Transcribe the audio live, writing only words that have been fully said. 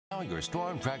Now, your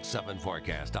Storm Track 7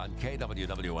 forecast on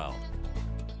KWWL.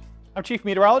 I'm Chief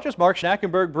Meteorologist Mark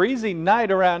Schnackenberg. Breezy night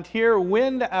around here,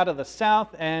 wind out of the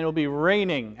south, and it'll be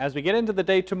raining. As we get into the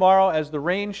day tomorrow, as the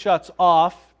rain shuts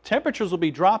off, temperatures will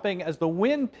be dropping as the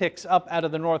wind picks up out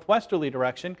of the northwesterly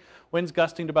direction. Winds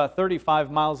gusting to about 35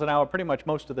 miles an hour pretty much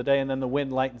most of the day, and then the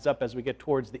wind lightens up as we get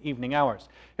towards the evening hours.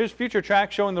 Here's future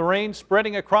track showing the rain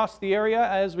spreading across the area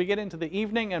as we get into the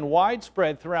evening and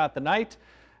widespread throughout the night.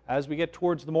 As we get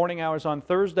towards the morning hours on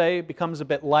Thursday, it becomes a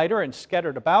bit lighter and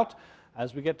scattered about.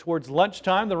 As we get towards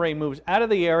lunchtime, the rain moves out of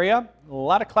the area. A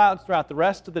lot of clouds throughout the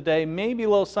rest of the day, maybe a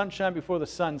little sunshine before the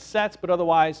sun sets, but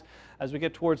otherwise, as we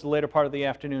get towards the later part of the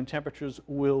afternoon, temperatures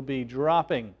will be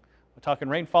dropping. We're talking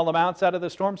rainfall amounts out of the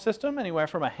storm system, anywhere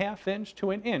from a ½ inch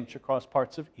to an inch across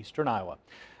parts of eastern Iowa.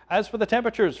 As for the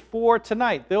temperatures for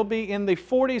tonight, they'll be in the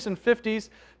 40s and 50s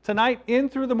tonight in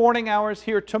through the morning hours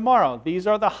here tomorrow. These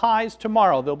are the highs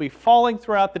tomorrow. They'll be falling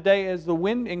throughout the day as the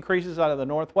wind increases out of the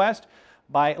northwest.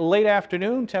 By late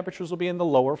afternoon, temperatures will be in the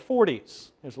lower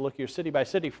 40s. Here's a look at your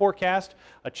city-by-city forecast.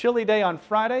 A chilly day on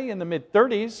Friday in the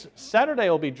mid-30s. Saturday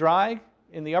will be dry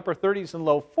in the upper 30s and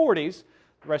low 40s.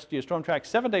 The rest of your Storm Track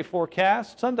 7-day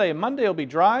forecast. Sunday and Monday will be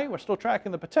dry. We're still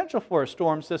tracking the potential for a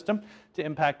storm system to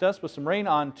impact us with some rain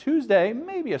on Tuesday,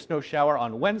 maybe a snow shower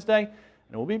on Wednesday,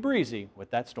 and it will be breezy with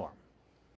that storm.